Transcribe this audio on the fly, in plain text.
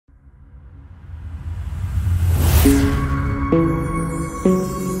I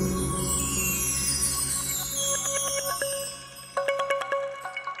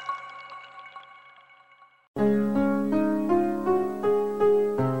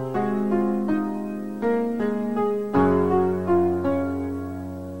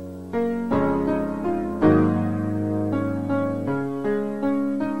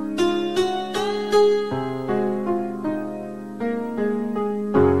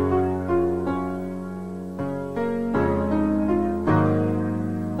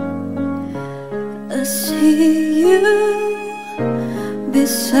see you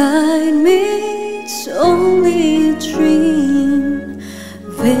beside me, it's only a dream,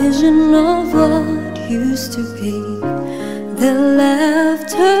 vision of what used to be. The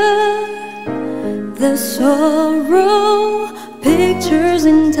laughter, the sorrow, pictures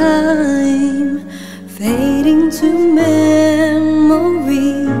in time, fading to memories.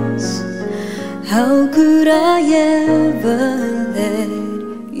 How could I ever let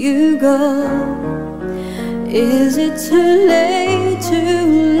you go? Is it too late to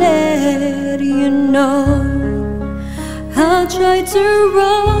let you know? I tried to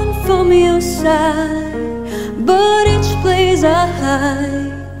run from your side, but each place I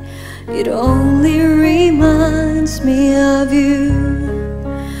hide, it only reminds me of you.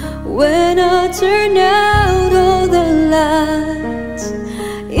 When I turn out all the lights,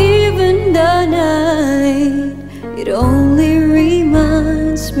 even the night, it only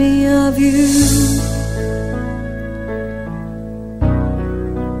reminds me of you.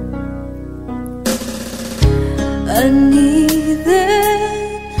 I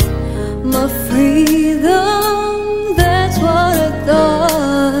needed my freedom, that's what I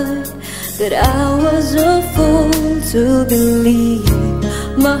thought, that I was a fool to believe.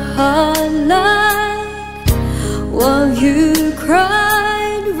 My heart lied while you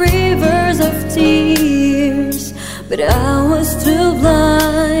cried rivers of tears, but I was too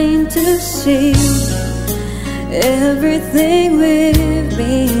blind to see everything we've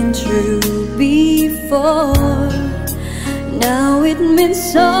been through before. Now it means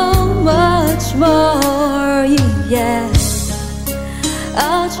so much more, yes.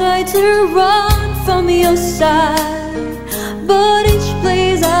 I'll try to run from your side, but each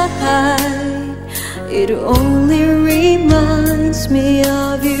place I hide, it only reminds me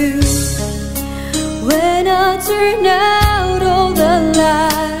of you. When I turn out all the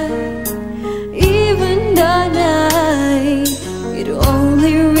light, even the night, it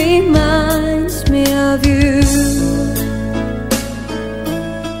only reminds me of you.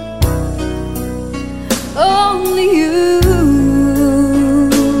 Only you.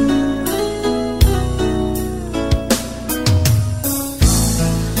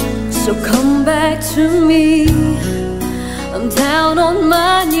 So come back to me, I'm down on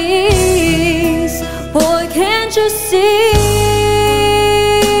my knees. Boy, can't you see?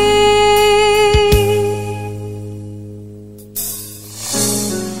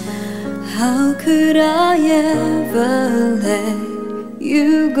 How could I ever let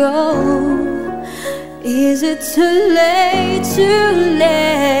you go? Is it too late to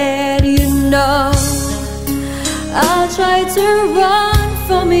let you know? I tried to run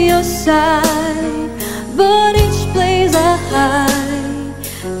from your side, but each place I hide,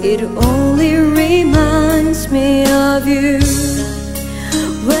 it only reminds me of you.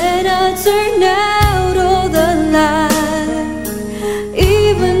 When I turn out all the light,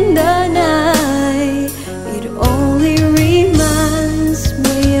 even the night, it only reminds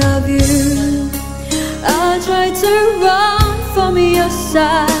me of you. I tried to run from your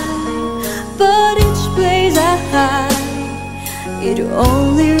side, but each place I hide, it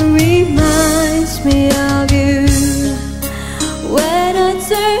only